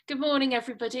Good morning,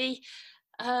 everybody.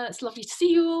 It's lovely to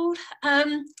see you all.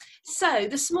 So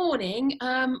this morning,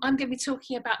 I'm going to be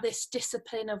talking about this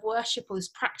discipline of worship, or this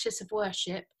practice of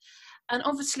worship. And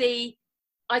obviously,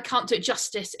 I can't do it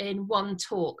justice in one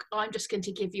talk. I'm just going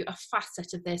to give you a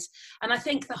facet of this. And I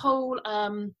think the whole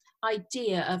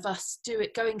idea of us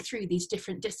going through these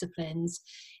different disciplines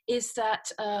is that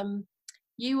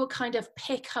you will kind of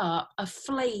pick up a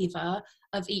flavour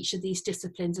of each of these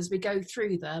disciplines as we go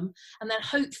through them, and then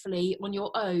hopefully on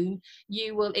your own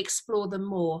you will explore them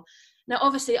more. Now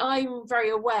obviously I'm very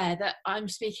aware that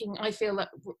I feel that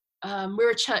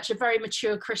we're a church of very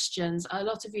mature Christians. A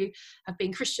lot of you have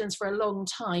been Christians for a long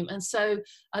time, and so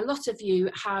a lot of you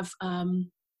have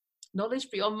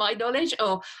knowledge beyond my knowledge,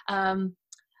 or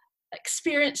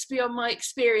experience beyond my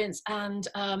experience, and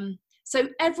so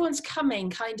everyone's coming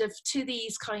kind of to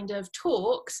these kind of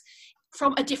talks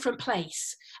from a different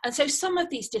place. And so some of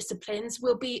these disciplines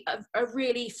will be a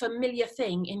really familiar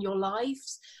thing in your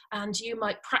lives, and you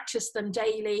might practice them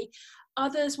daily.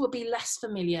 Others will be less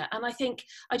familiar. And I think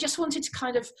I just wanted to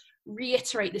kind of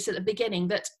reiterate this at the beginning,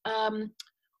 that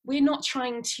we're not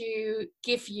trying to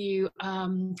give you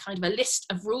kind of a list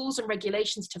of rules and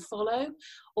regulations to follow,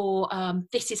 or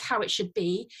this is how it should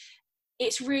be.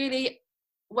 It's really,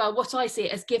 well, what I see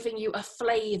as giving you a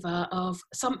flavour of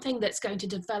something that's going to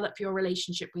develop your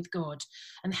relationship with God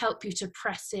and help you to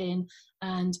press in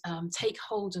and take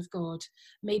hold of God,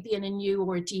 maybe in a new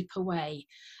or a deeper way.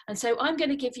 And so I'm going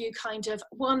to give you kind of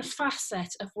one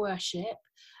facet of worship.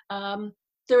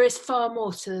 There is far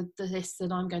more to this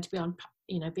than I'm going to be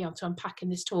able to unpack in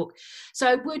this talk. So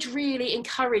I would really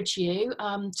encourage you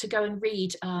to go and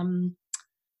read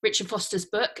Richard Foster's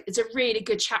book. It's a really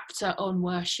good chapter on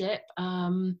worship.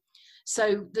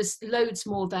 So there's loads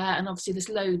more there, and obviously there's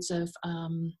loads of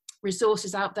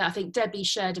resources out there. I think Debbie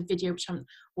shared a video, which I haven't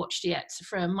watched yet,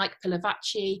 from Mike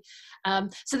Pilavachi.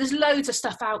 So there's loads of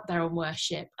stuff out there on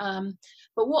worship.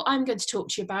 But what I'm going to talk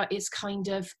to you about is kind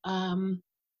of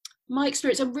my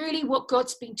experience, and really what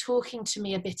God's been talking to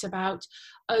me a bit about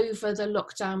over the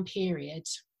lockdown period.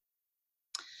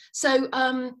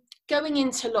 So going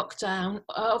into lockdown,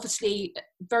 obviously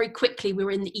very quickly we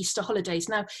were in the Easter holidays.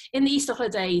 Now in the Easter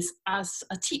holidays, as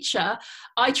a teacher,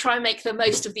 I try and make the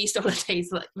most of the Easter holidays.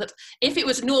 That if it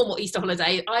was a normal Easter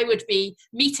holiday, I would be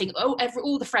meeting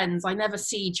all the friends I never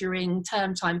see during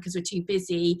term time because we're too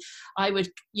busy. I would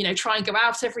try and go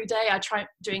out every day. I try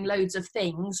doing loads of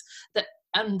things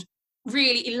and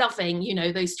really loving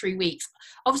those 3 weeks.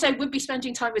 Obviously I would be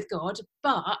spending time with God,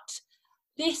 but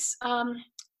this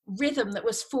rhythm that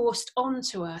was forced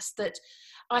onto us, that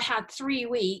I had 3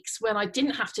 weeks when I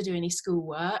didn't have to do any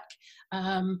schoolwork,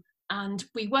 and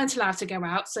we weren't allowed to go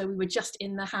out, so we were just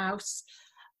in the house.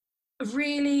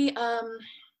 Really,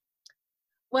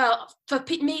 well, for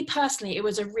me personally, it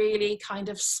was a really kind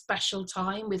of special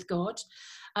time with God.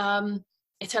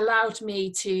 It allowed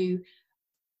me to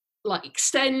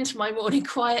extend my morning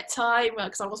quiet time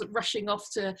because I wasn't rushing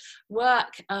off to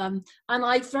work, and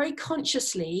I very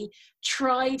consciously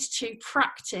tried to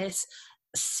practice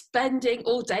spending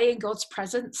all day in God's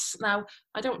presence. Now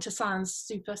I don't want to sound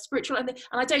super spiritual, and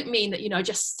I don't mean that I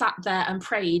just sat there and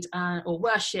prayed or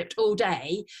worshipped all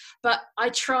day, but I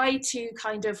tried to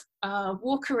kind of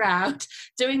walk around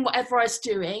doing whatever I was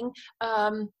doing,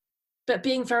 but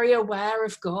being very aware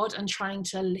of God and trying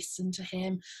to listen to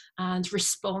him and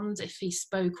respond if he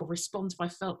spoke, or respond if I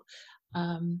felt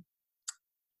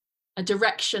a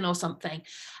direction or something.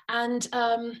 And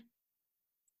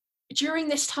during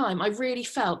this time, I really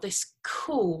felt this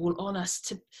call on us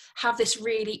to have this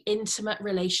really intimate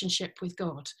relationship with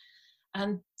God.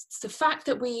 And the fact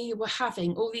that we were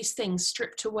having all these things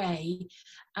stripped away,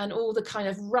 and all the kind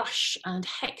of rush and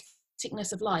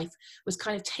hecticness of life was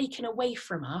kind of taken away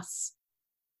from us,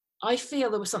 I feel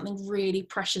there was something really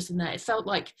precious in there. It felt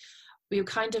like we were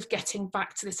kind of getting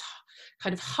back to this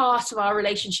kind of heart of our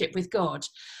relationship with God.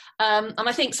 And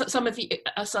I think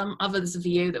some others of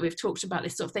you that we've talked about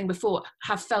this sort of thing before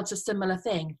have felt a similar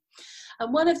thing.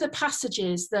 And one of the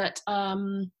passages that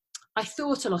I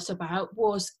thought a lot about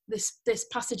was this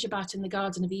passage about in the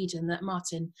Garden of Eden that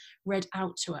Martin read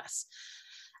out to us.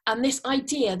 And this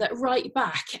idea that right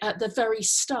back at the very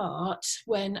start,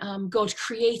 when God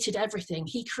created everything,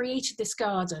 he created this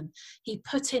garden, he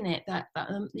put in it that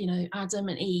Adam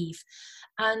and Eve,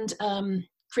 and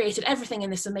created everything in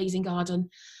this amazing garden.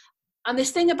 And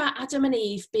this thing about Adam and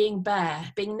Eve being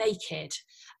bare, being naked.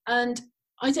 And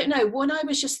I don't know, when I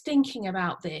was just thinking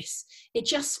about this, it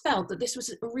just felt that this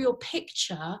was a real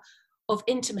picture of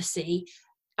intimacy,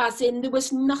 as in there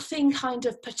was nothing kind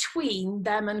of between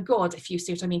them and God, if you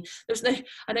see what I mean. There was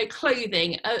no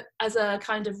clothing as a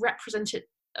kind of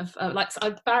like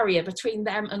a barrier between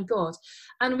them and God.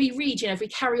 And we read, if we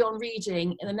carry on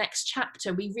reading in the next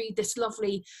chapter, we read this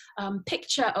lovely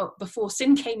picture of before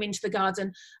sin came into the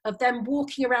garden, of them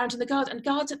walking around in the garden,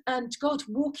 and God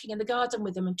walking in the garden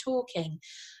with them and talking.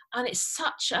 And it's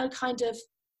such a kind of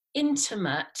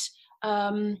intimate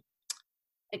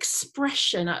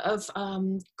expression of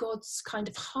God's kind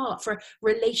of heart for a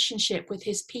relationship with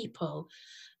his people.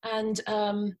 And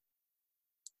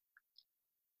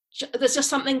there's just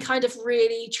something kind of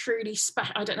really, truly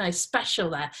special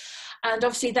there. And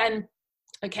obviously then,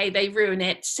 okay, they ruin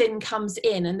it, sin comes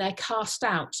in and they're cast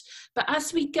out. But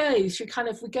as we go through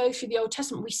the Old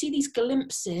Testament, we see these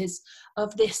glimpses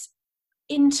of this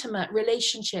intimate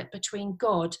relationship between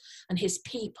God and his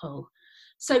people.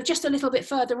 So just a little bit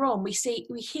further on, we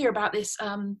hear about this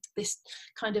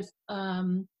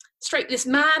this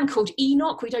man called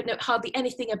Enoch. We don't know hardly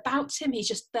anything about him. He's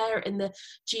just there in the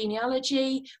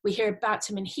genealogy. We hear about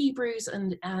him in Hebrews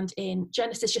and in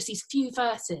Genesis, just these few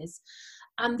verses.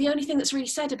 And the only thing that's really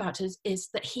said about it is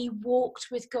that he walked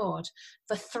with God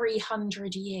for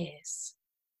 300 years.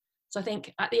 So I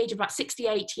think at the age of about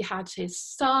 68, he had his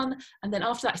son. And then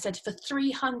after that, he said for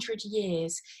 300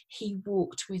 years, he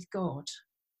walked with God.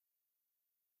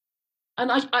 And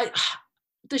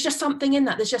there's just something in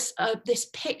that. There's just this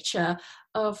picture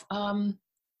of,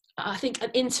 I think, an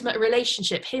intimate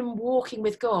relationship, him walking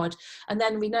with God. And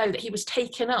then we know that he was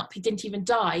taken up. He didn't even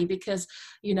die because,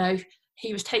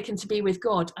 he was taken to be with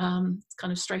God kind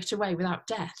of straight away without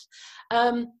death.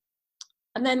 And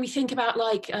then we think about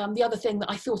the other thing that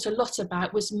I thought a lot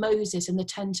about was Moses in the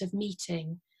tent of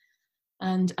meeting.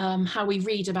 And how we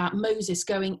read about Moses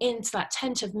going into that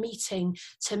tent of meeting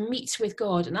to meet with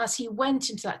God. And as he went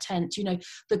into that tent,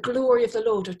 the glory of the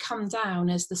Lord would come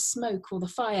down as the smoke or the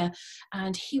fire,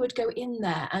 and he would go in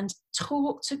there and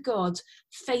talk to God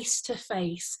face to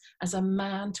face as a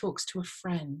man talks to a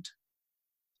friend.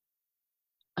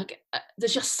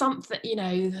 There's just something,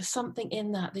 there's something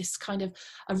in that, this kind of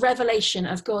a revelation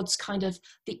of God's kind of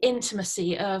the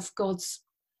intimacy of God's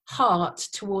heart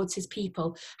towards his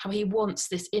people, how he wants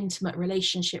this intimate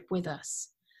relationship with us.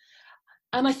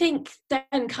 And I think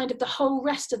then kind of the whole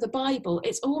rest of the Bible,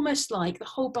 it's almost like the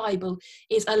whole Bible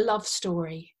is a love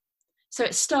story. So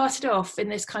it started off in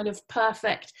this kind of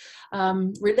perfect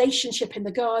relationship in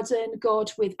the garden,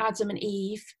 God with Adam and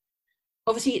Eve.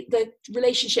 Obviously the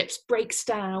relationships breaks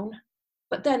down.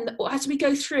 But then as we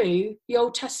go through the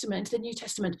Old Testament, the New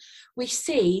Testament, we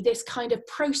see this kind of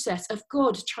process of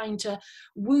God trying to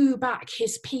woo back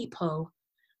his people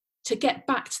to get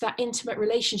back to that intimate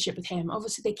relationship with him.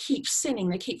 Obviously, they keep sinning,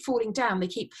 they keep falling down, they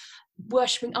keep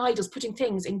worshipping idols, putting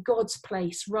things in God's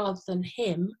place rather than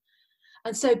him.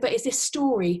 And so, but it's this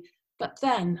story, but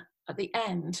then at the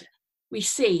end, we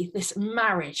see this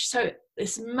marriage. So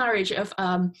this marriage of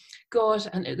God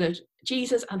and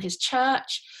Jesus and his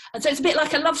church. And so it's a bit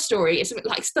like a love story. It's a bit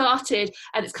like started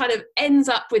and it kind of ends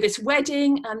up with this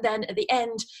wedding. And then at the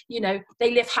end,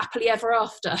 they live happily ever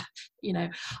after.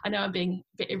 I know I'm being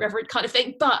a bit irreverent kind of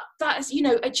thing, but that is,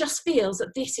 it just feels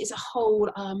that this is a whole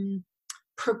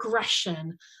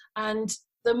progression. And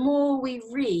the more we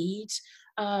read,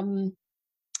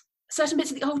 certain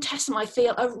bits of the Old Testament, I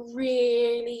feel, are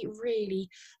really, really,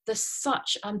 there's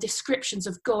such descriptions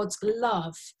of God's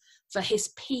love for his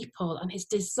people and his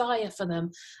desire for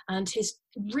them and his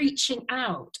reaching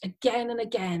out again and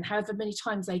again, however many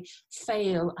times they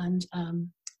fail and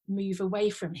move away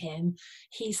from him,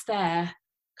 he's there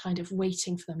kind of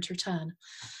waiting for them to return.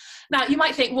 Now, you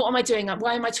might think, what am I doing?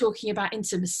 Why am I talking about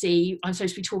intimacy? I'm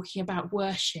supposed to be talking about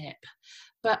worship.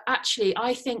 But actually,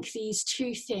 I think these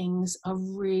two things are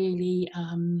really,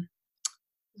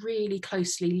 really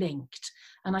closely linked.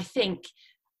 And I think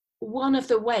one of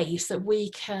the ways that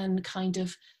we can kind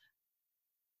of,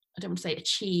 I don't want to say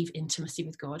achieve intimacy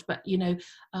with God, but,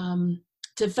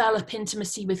 develop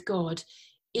intimacy with God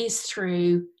is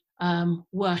through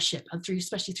worship and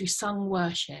especially through sung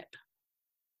worship.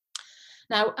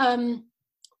 Now,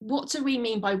 what do we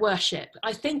mean by worship?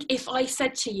 I think if I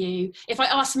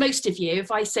asked most of you,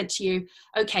 if I said to you,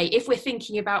 okay, if we're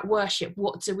thinking about worship,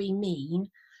 what do we mean?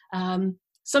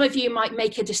 Some of you might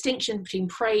make a distinction between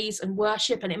praise and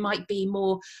worship, and it might be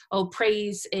more,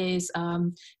 praise is,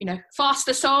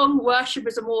 faster song, worship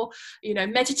is a more,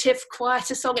 meditative,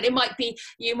 quieter song, and it might be,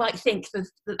 you might think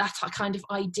that kind of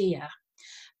idea.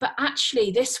 But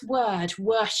actually, this word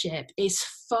worship is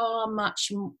far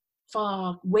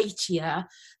weightier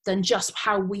than just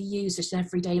how we use it in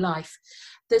everyday life.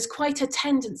 There's quite a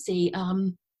tendency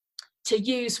to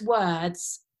use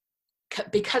words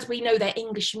because we know their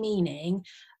English meaning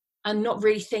and not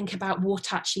really think about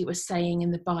what actually it was saying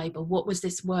in the Bible. What was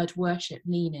this word worship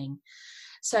meaning?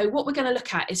 So what we're going to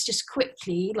look at is just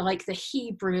quickly like the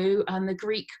Hebrew and the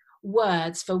Greek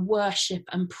words for worship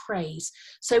and praise,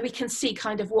 so we can see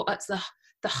kind of what's the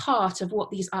heart of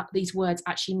what these words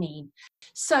actually mean.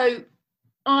 So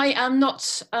I am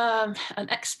not an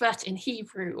expert in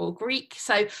Hebrew or Greek,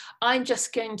 so I'm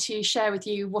just going to share with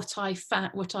you what I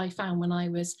found when I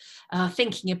was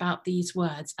thinking about these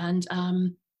words, and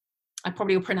I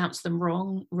probably will pronounce them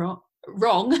wrong,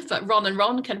 but Ron and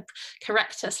Ron can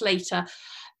correct us later.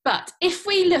 But if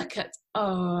we look at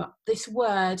this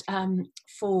word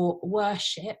for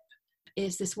worship,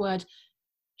 is this word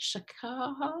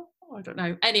shakar? I don't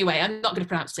know. Anyway, I'm not going to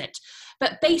pronounce it.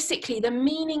 But basically, the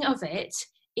meaning of it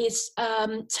is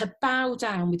to bow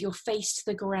down with your face to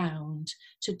the ground,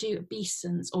 to do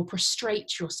obeisance or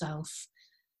prostrate yourself.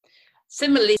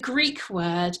 Similarly, the Greek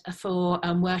word for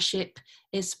worship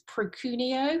is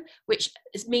prokuneo, which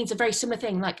means a very similar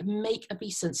thing, like make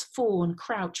obeisance, fawn,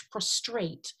 crouch,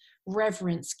 prostrate,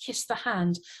 reverence, kiss the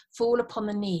hand, fall upon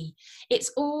the knee.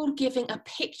 It's all giving a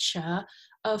picture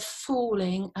of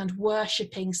falling and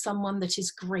worshipping someone that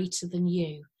is greater than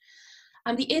you.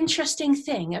 And the interesting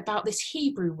thing about this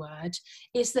Hebrew word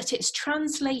is that it's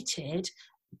translated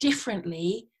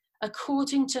differently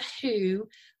according to who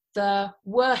the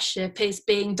worship is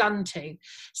being done to.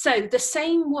 So the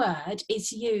same word is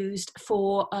used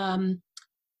for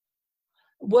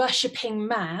worshipping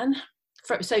man.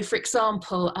 So for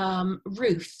example,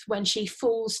 Ruth, when she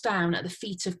falls down at the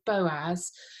feet of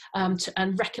Boaz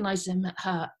and recognizes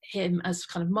him as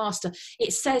kind of master,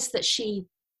 it says that she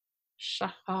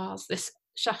shahars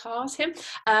him.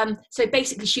 So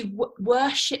basically she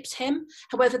worships him.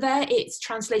 However, there it's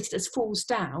translated as falls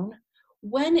down.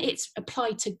 When it's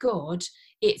applied to God,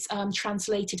 it's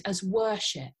translated as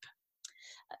worship.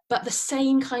 But the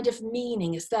same kind of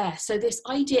meaning is there. So this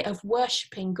idea of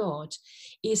worshipping God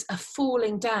is a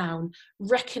falling down,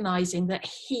 recognizing that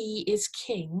he is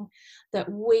king, that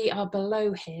we are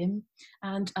below him,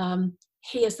 and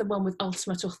he is the one with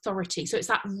ultimate authority. So it's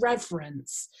that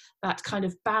reverence, that kind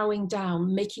of bowing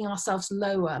down, making ourselves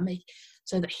lower,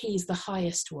 so that he's the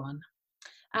highest one.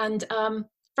 And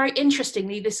very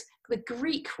interestingly, the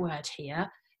Greek word here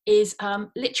is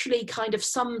literally kind of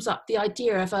sums up the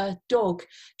idea of a dog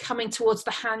coming towards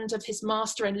the hand of his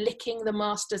master and licking the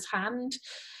master's hand.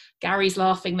 Gary's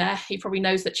laughing there. He probably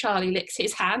knows that Charlie licks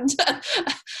his hand.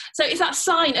 So it's that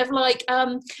sign of like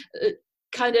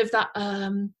kind of that,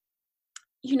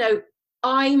 you know,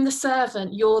 I'm the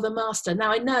servant, you're the master.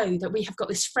 Now I know that we have got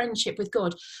this friendship with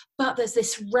God, but there's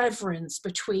this reverence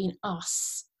between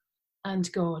us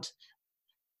and God.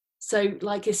 So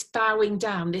like this bowing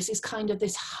down, this is kind of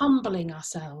this humbling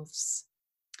ourselves.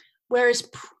 Whereas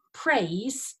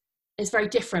praise is very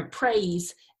different.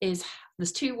 Praise is,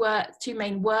 there's two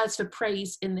main words for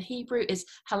praise in the Hebrew, is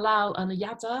halal and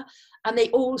yada, and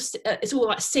it's all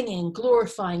like singing,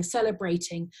 glorifying,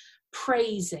 celebrating,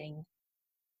 praising.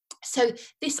 So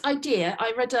this idea,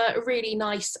 I read a really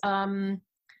nice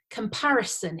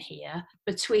comparison here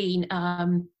between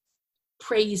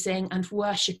praising and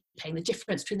worshipping, the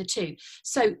difference between the two.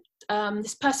 So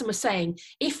this person was saying,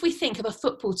 if we think of a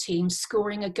football team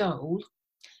scoring a goal,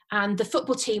 and the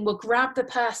football team will grab the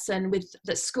person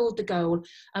that scored the goal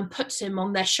and put him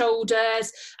on their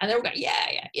shoulders, and they're all going,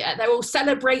 yeah. They're all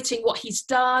celebrating what he's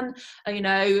done. You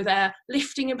know, they're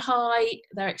lifting him high.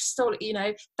 They're extolling, you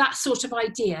know, that sort of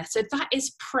idea. So that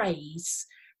is praise.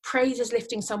 Praise is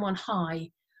lifting someone high,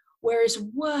 whereas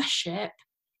worship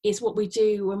is what we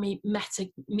do when we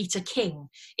meet a king.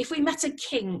 If we met a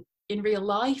king in real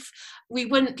life, we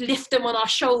wouldn't lift them on our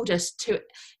shoulders to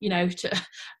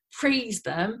praise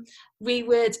them. We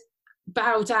would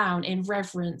bow down in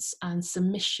reverence and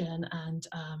submission and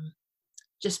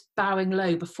just bowing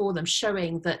low before them,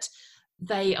 showing that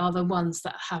they are the ones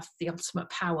that have the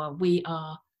ultimate power. We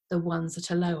are the ones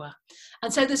that are lower.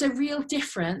 And so there's a real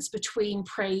difference between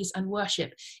praise and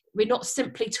worship. We're not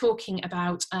simply talking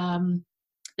about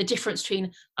the difference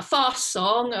between a fast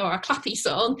song or a clappy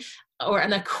song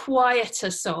and a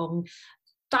quieter song.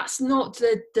 That's not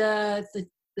the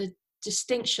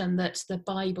distinction that the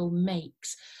Bible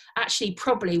makes. Actually,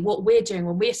 probably what we're doing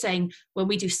when we're saying, when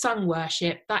we do sung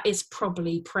worship, that is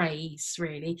probably praise,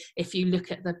 really, if you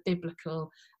look at the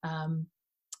biblical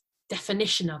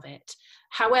definition of it.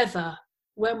 However,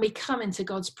 when we come into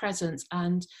God's presence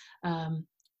and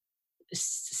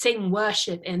sing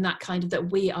worship in that kind of,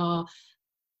 that we are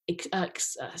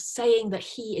saying that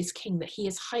he is king, that he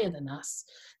is higher than us,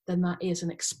 then that is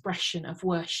an expression of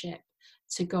worship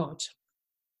to God.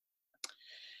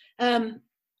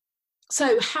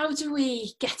 So how do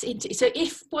we get into, so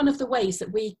if one of the ways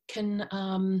that we can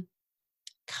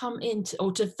come into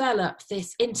or develop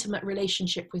this intimate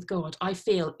relationship with God, I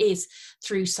feel, is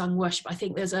through sung worship. I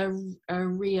think there's a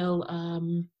real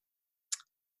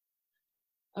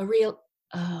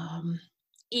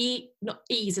not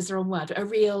ease is the wrong word, a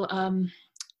real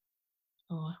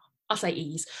I'll say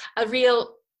ease, a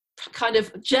real kind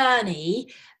of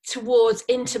journey towards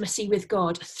intimacy with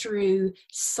God through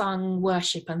sung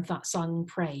worship and that sung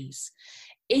praise.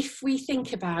 If we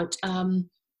think about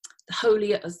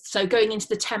holy, so going into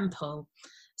the temple,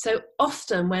 so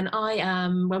often when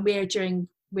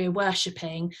we're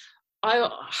worshipping, I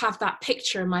have that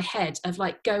picture in my head of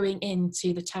like going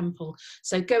into the temple,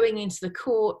 so going into the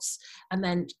courts and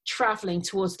then traveling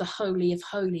towards the Holy of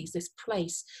Holies, this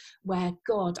place where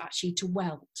God actually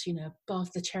dwelt, you know,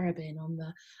 above the cherubim on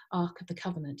the Ark of the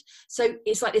Covenant. So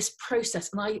it's like this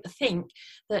process, and I think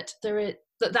that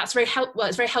that's very helpful. Well,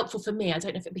 it's very helpful for me. I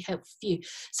don't know if it'd be helpful for you.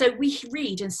 So we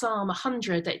read in Psalm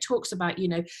 100 that it talks about, you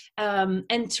know,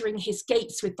 entering his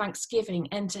gates with thanksgiving,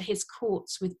 enter his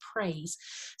courts with praise.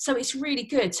 So it's really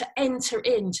good to enter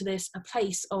into a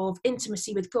place of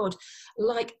intimacy with God,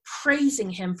 like praising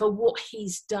him for what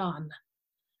he's done.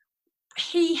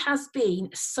 He has been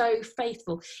so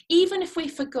faithful. Even if we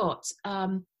forgot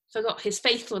his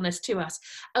faithfulness to us,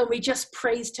 and we just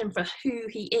praised him for who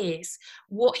he is,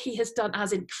 what he has done,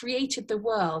 as in created the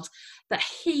world, that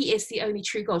he is the only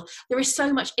true God. There is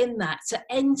so much in that, to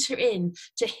enter in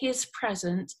to his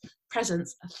presence,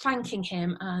 thanking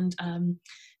him, and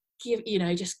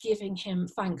just giving him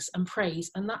thanks and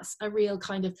praise. And that's a real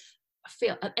kind of, I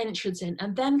feel, an entrance in,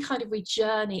 and then kind of we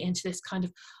journey into this kind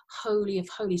of holy of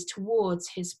holies towards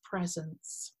his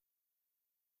presence.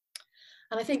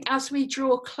 And I think as we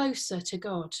draw closer to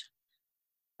God,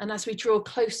 and as we draw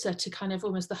closer to kind of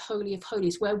almost the Holy of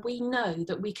Holies, where we know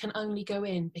that we can only go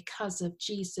in because of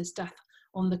Jesus' death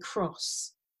on the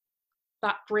cross,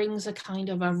 that brings a kind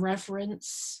of a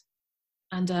reverence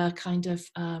and a kind of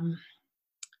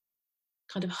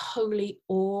holy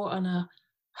awe and a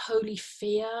holy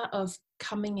fear of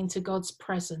coming into God's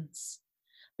presence,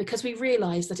 because we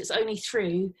realize that it's only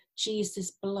through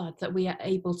Jesus' blood that we are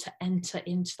able to enter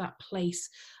into that place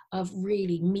of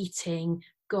really meeting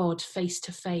God face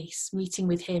to face, meeting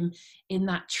with him in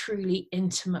that truly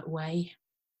intimate way.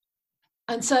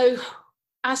 And so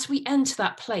as we enter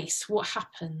that place, what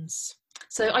happens?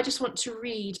 So I just want to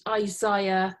read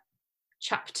Isaiah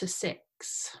chapter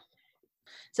 6.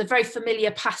 It's a very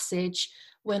familiar passage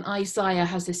when Isaiah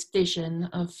has this vision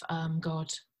of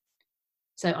God.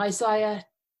 So Isaiah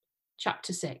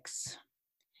chapter 6.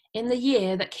 In the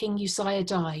year that King Uzziah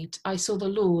died, I saw the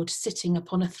Lord sitting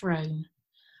upon a throne,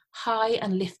 high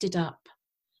and lifted up,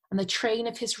 and the train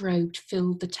of his robe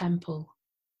filled the temple.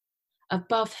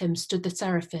 Above him stood the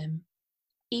seraphim.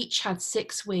 Each had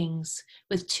 6 wings.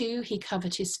 With 2 he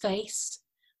covered his face,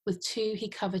 with 2 he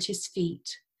covered his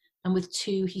feet, and with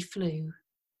 2 he flew.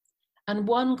 And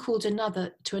one called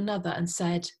another to another and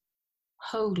said,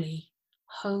 Holy,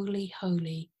 holy,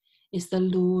 holy is the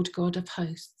Lord God of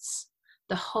hosts.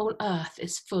 The whole earth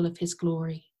is full of his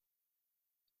glory.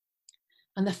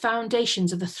 And the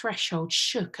foundations of the threshold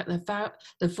shook at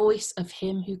the voice of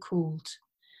him who called,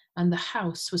 and the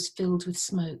house was filled with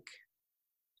smoke.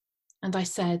 And I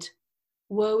said,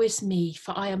 Woe is me,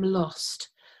 for I am lost,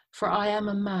 for I am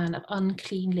a man of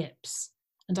unclean lips,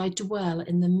 and I dwell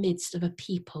in the midst of a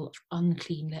people of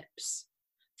unclean lips.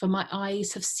 For my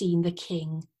eyes have seen the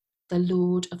King, the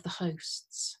Lord of the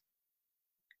hosts.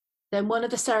 Then one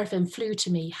of the seraphim flew to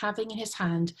me, having in his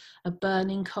hand a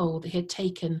burning coal that he had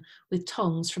taken with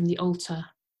tongs from the altar.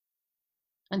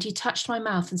 And he touched my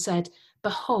mouth and said,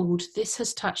 Behold, this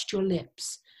has touched your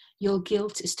lips. Your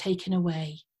guilt is taken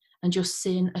away, and your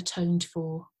sin atoned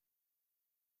for.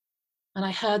 And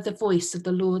I heard the voice of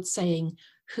the Lord saying,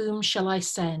 Whom shall I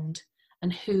send,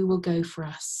 and who will go for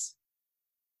us?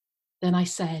 Then I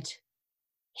said,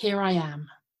 Here I am,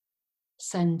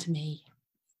 send me.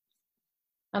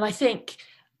 And I think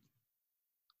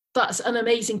that's an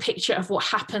amazing picture of what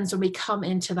happens when we come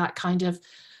into that kind of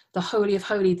the Holy of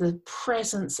Holies, the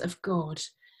presence of God.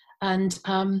 And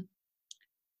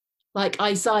like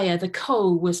Isaiah, the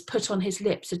coal was put on his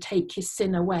lips to take his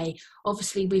sin away.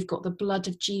 Obviously, we've got the blood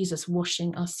of Jesus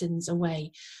washing our sins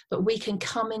away. But we can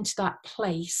come into that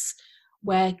place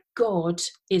where God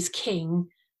is King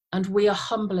and we are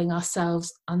humbling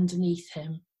ourselves underneath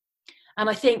him. And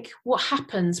I think what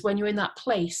happens when you're in that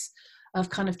place of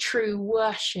kind of true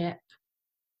worship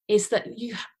is that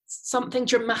something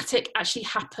dramatic actually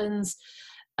happens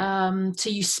to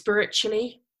you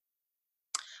spiritually.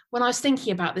 When I was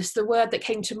thinking about this, the word that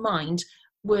came to mind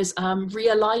was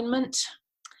realignment,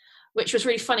 which was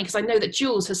really funny because I know that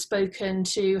Jules has spoken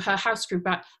to her house group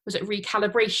about, was it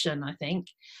recalibration, I think.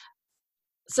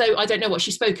 So I don't know what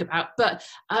she spoke about, but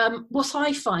what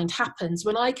I find happens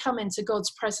when I come into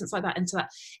God's presence like that, into that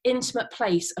intimate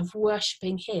place of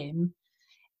worshipping him,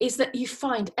 is that you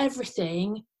find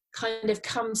everything kind of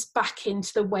comes back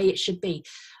into the way it should be.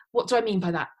 What do I mean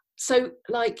by that? So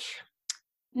like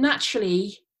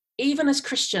naturally, even as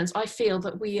Christians, I feel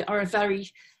that we're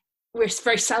very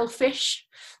selfish,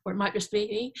 or it might just be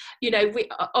me. You know, we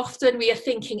are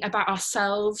thinking about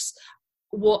ourselves,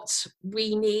 what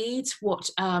we need, what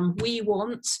we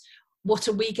want, what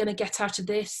are we going to get out of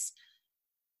this?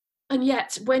 And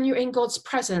yet, when you're in God's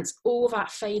presence, all that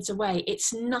fades away.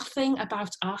 It's nothing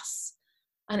about us,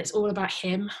 and it's all about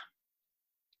him.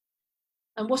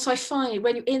 And what I find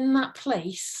when you're in that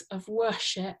place of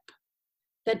worship,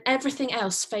 then everything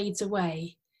else fades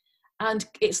away. And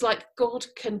it's like God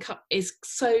is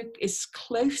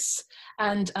close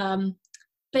and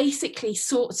basically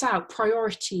sorts out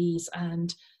priorities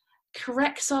and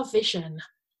corrects our vision,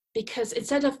 because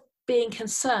instead of being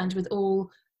concerned with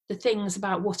all the things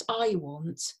about what I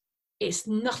want, it's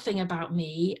nothing about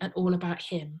me and all about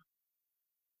him.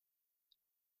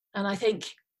 And I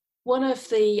think one of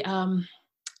the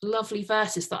lovely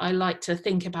verses that I like to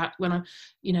think about when I'm,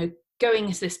 going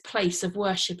into this place of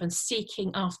worship and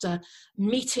seeking after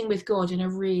meeting with God in a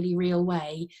really real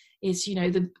way is,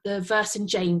 the verse in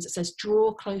James that says,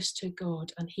 draw close to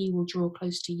God and he will draw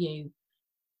close to you.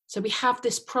 So we have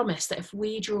this promise that if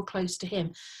we draw close to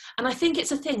him, and I think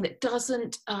it's a thing that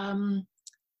doesn't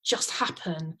just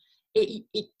happen. It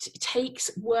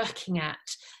takes working at,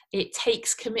 it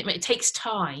takes commitment, it takes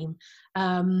time,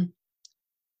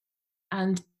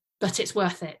 but it's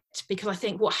worth it, because I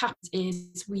think what happens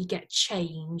is we get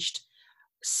changed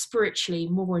spiritually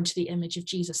more into the image of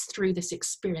Jesus through this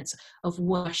experience of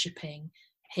worshipping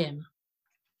him.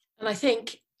 And I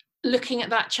think looking at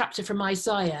that chapter from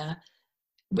Isaiah,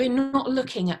 we're not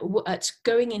looking at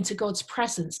going into God's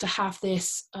presence to have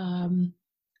this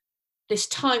this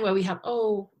time where we have,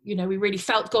 we really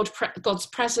felt God's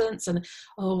presence, and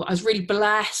I was really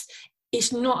blessed.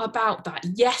 It's not about that.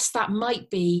 Yes, that might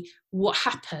be what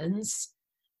happens,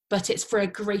 but it's for a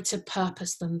greater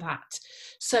purpose than that.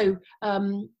 So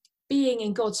being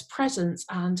in God's presence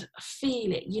and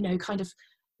feeling, kind of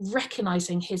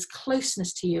recognizing his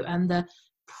closeness to you and the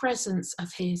presence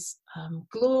of his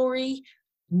glory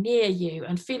near you,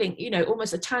 and feeling,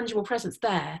 almost a tangible presence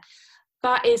there,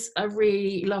 that is a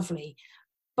really lovely.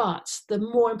 But the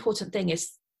more important thing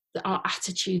is that our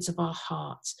attitudes of our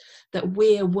hearts, that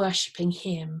we're worshipping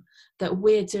him, that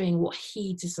we're doing what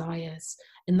he desires,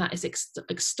 and that is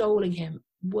extolling him,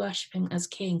 worshipping as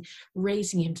king,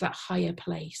 raising him to that higher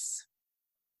place.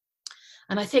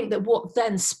 And I think that what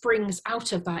then springs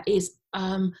out of that is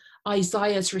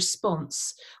Isaiah's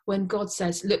response when God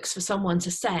says, looks for someone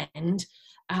to send,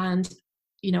 and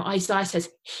Isaiah says,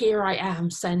 here I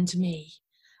am, send me.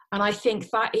 And I think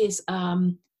that is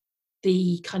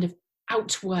the kind of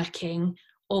outworking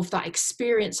of that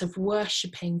experience of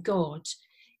worshipping God,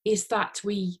 is that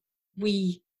we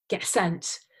get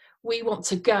sent. We want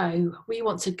to go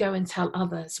and tell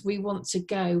others. We want to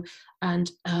go and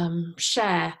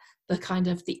share the kind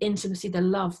of the intimacy, the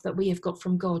love that we have got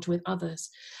from God with others.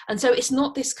 And so it's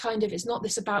not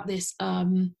about this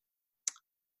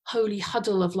holy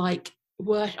huddle of like,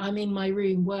 I'm in my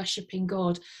room worshipping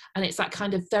God, and it's that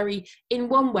kind of very, in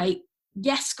one way,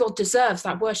 yes, God deserves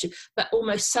that worship, but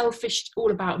almost selfish, all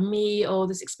about me or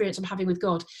this experience I'm having with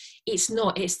God. It's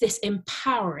not. It's this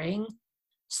empowering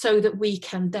so that we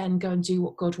can then go and do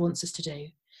what God wants us to do.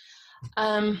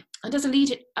 And as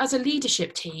a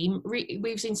leadership team, we've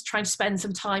been trying to spend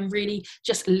some time really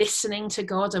just listening to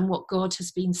God and what God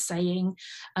has been saying,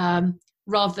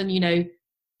 rather than,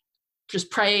 just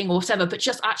praying or whatever, but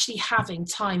just actually having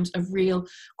times of real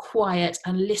quiet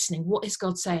and listening. What is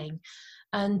God saying?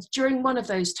 And during one of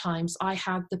those times, I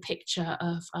had the picture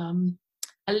of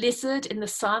a lizard in the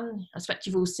sun. I expect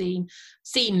you've all seen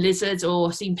lizards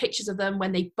or seen pictures of them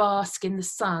when they bask in the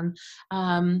sun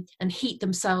and heat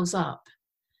themselves up.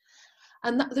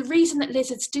 And the reason that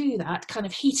lizards do that, kind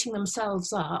of heating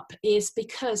themselves up, is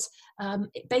because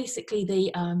basically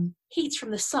the heat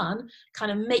from the sun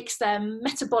kind of makes their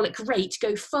metabolic rate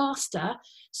go faster,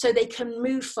 so they can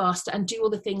move faster and do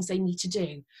all the things they need to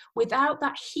do. Without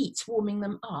that heat warming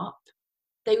them up,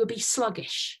 they would be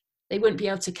sluggish. They wouldn't be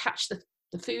able to catch the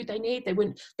food they need.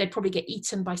 They'd probably get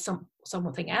eaten by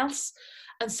something else.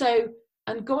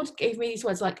 And God gave me these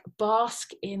words like,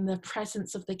 bask in the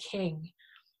presence of the King.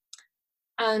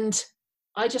 And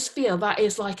I just feel that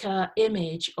is like a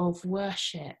image of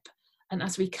worship. And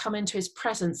as we come into his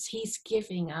presence, he's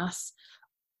giving us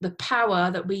the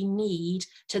power that we need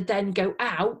to then go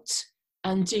out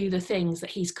and do the things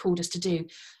that he's called us to do,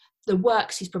 the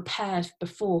works he's prepared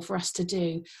before for us to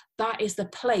do. That is the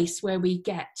place where we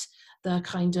get the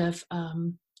kind of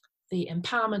the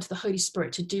empowerment of the Holy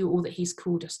Spirit to do all that he's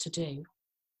called us to do.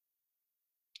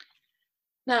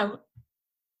 Now,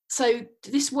 so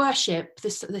this worship,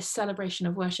 this celebration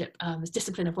of worship, this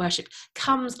discipline of worship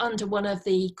comes under one of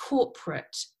the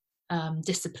corporate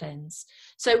disciplines.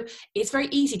 So it's very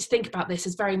easy to think about this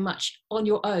as very much on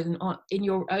your own, in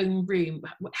your own room,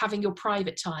 having your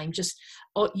private time, just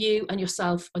you and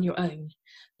yourself on your own.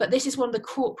 But this is one of the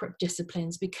corporate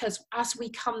disciplines, because as we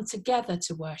come together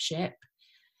to worship,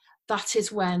 that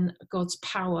is when God's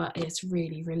power is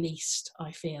really released,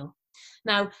 I feel.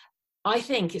 Now, I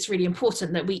think it's really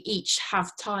important that we each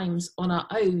have times on our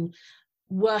own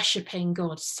worshipping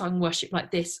God, sung worship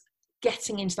like this,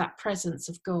 getting into that presence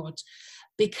of God,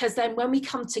 because then when we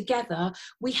come together,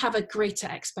 we have a greater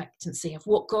expectancy of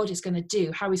what God is going to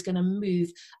do, how he's going to move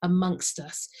amongst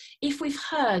us. If we've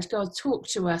heard God talk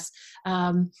to us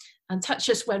and touch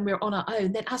us when we're on our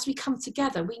own, then as we come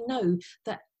together, we know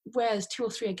that whereas 2 or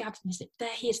 3 are gathered, there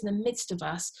he is in the midst of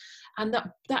us, and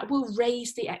that will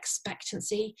raise the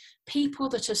expectancy. People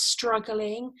that are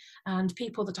struggling and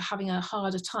people that are having a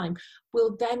harder time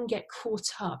will then get caught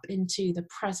up into the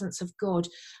presence of God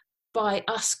by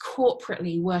us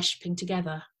corporately worshipping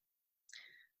together.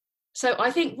 So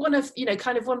I think one of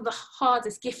the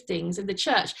hardest giftings in the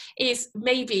church is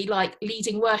maybe like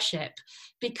leading worship,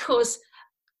 because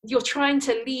you're trying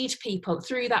to lead people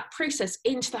through that process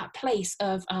into that place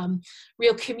of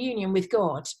real communion with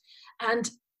God. And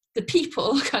the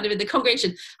people kind of in the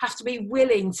congregation have to be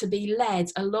willing to be led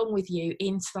along with you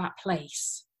into that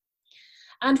place.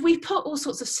 And we put all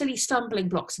sorts of silly stumbling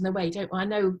blocks in the way, don't we? I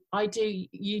know I do,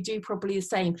 you do probably the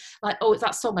same. Like, oh, it's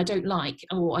that song I don't like,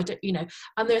 or I don't,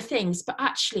 and there are things, but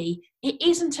actually it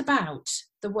isn't about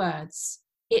the words.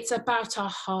 It's about our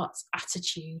heart's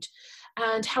attitude.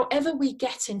 And however we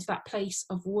get into that place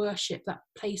of worship, that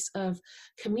place of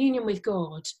communion with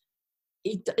God,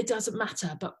 it doesn't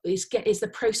matter, but it's the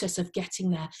process of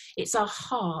getting there. It's our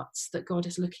hearts that God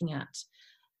is looking at.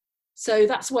 So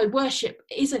that's why worship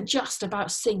isn't just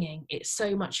about singing. It's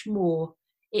so much more.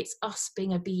 It's us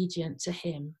being obedient to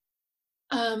him.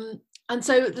 And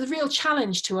so the real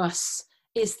challenge to us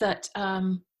is that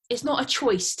it's not a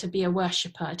choice to be a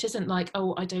worshipper. It isn't like,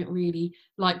 oh, I don't really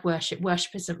like worship.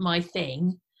 Worship isn't my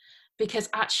thing. Because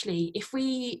actually, if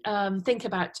we think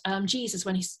about Jesus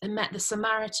when he met the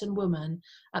Samaritan woman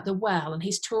at the well, and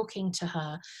he's talking to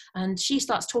her, and she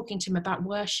starts talking to him about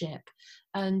worship,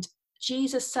 and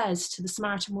Jesus says to the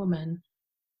Samaritan woman,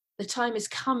 the time is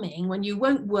coming when you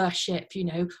won't worship,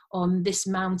 on this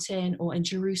mountain or in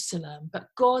Jerusalem, but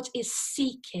God is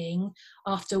seeking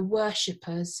after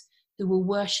worshippers who will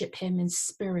worship him in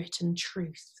spirit and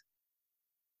truth.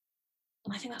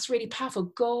 And I think that's really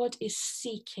powerful. God is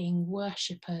seeking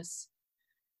worshippers.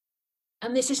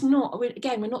 And this is not,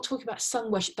 again, we're not talking about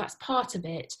sung worship, that's part of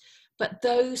it, but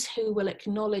those who will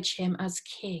acknowledge him as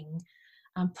king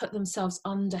and put themselves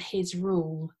under his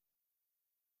rule.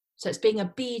 So it's being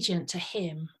obedient to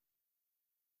him.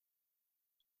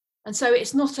 And so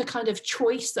it's not a kind of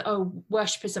choice that, oh,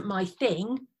 worship isn't my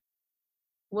thing.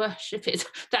 Worship is,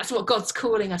 that's what God's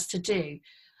calling us to do.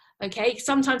 Okay,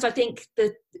 sometimes I think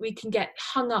that we can get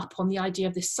hung up on the idea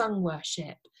of this sung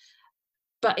worship,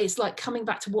 but it's like coming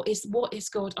back to what is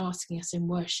God asking us in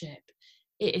worship.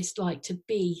 It is like to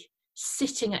be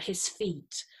sitting at his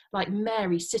feet, like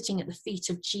Mary sitting at the feet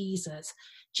of Jesus,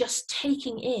 just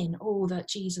taking in all that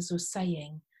Jesus was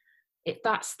saying.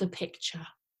 That's the picture.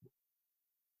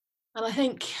 And I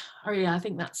think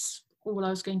that's all I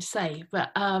was going to say.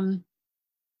 But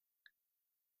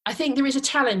I think there is a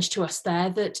challenge to us there,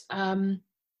 that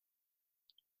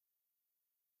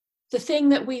the thing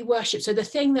that we worship, so the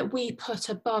thing that we put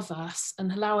above us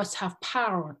and allow us to have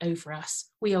power over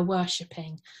us, we are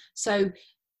worshipping. So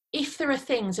if there are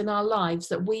things in our lives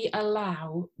that we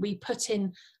put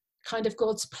in kind of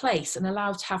God's place and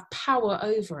allow to have power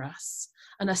over us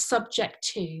and are subject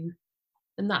to,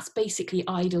 then that's basically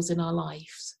idols in our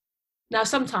lives. Now,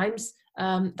 sometimes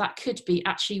that could be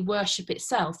actually worship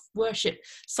itself.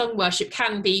 Sung worship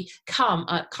can become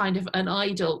a kind of an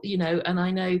idol, and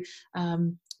I know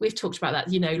we've talked about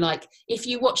that, like if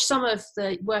you watch some of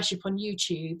the worship on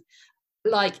YouTube,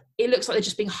 like it looks like they're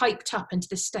just being hyped up into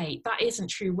the state. That isn't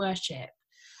true worship,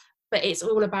 but it's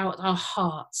all about our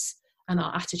hearts and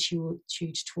our attitude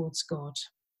towards God.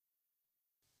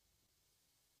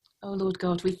 Oh Lord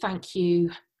God, we thank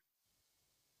you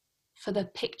for the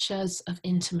pictures of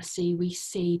intimacy we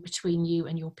see between you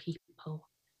and your people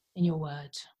in your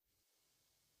word.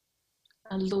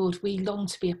 And Lord, we long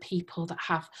to be a people that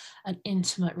have an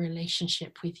intimate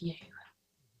relationship with you.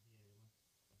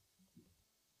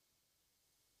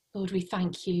 Lord, we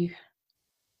thank you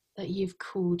that you've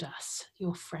called us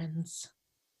your friends.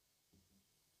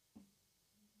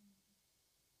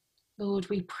 Lord,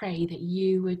 we pray that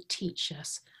you would teach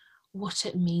us what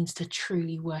it means to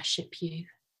truly worship you.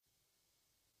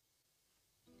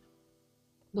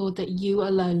 Lord, that you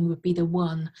alone would be the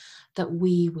one that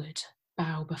we would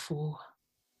bow before.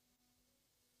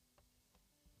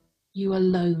 You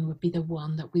alone would be the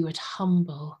one that we would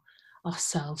humble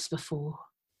ourselves before.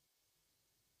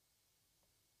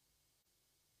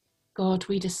 God,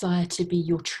 we desire to be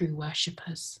your true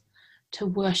worshippers, to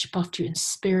worship after you in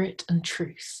spirit and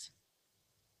truth.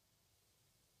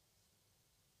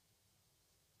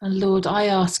 And Lord, I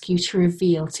ask you to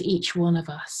reveal to each one of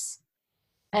us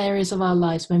areas of our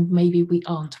lives when maybe we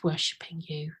aren't worshipping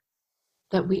you,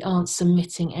 that we aren't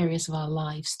submitting areas of our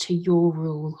lives to your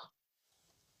rule.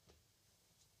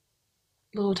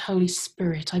 Lord, Holy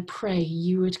Spirit, I pray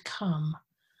you would come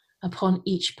upon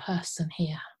each person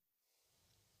here.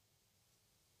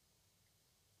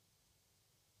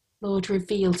 Lord,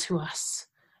 reveal to us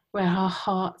where our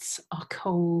hearts are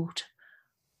cold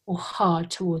or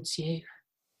hard towards you.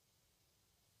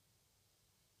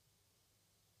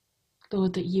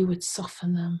 Lord, that you would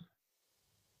soften them,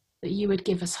 that you would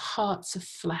give us hearts of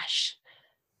flesh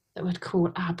that would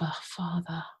call Abba,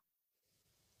 Father.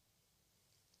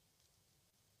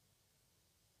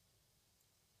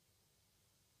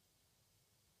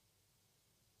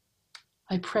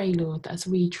 I pray, Lord, that as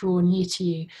we draw near to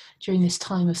you during this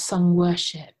time of sung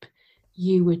worship,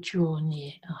 you would draw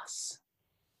near us.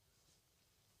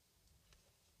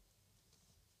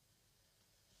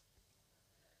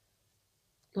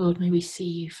 Lord, may we see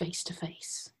you face to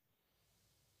face.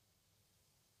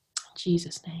 In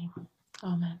Jesus' name,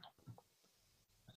 amen.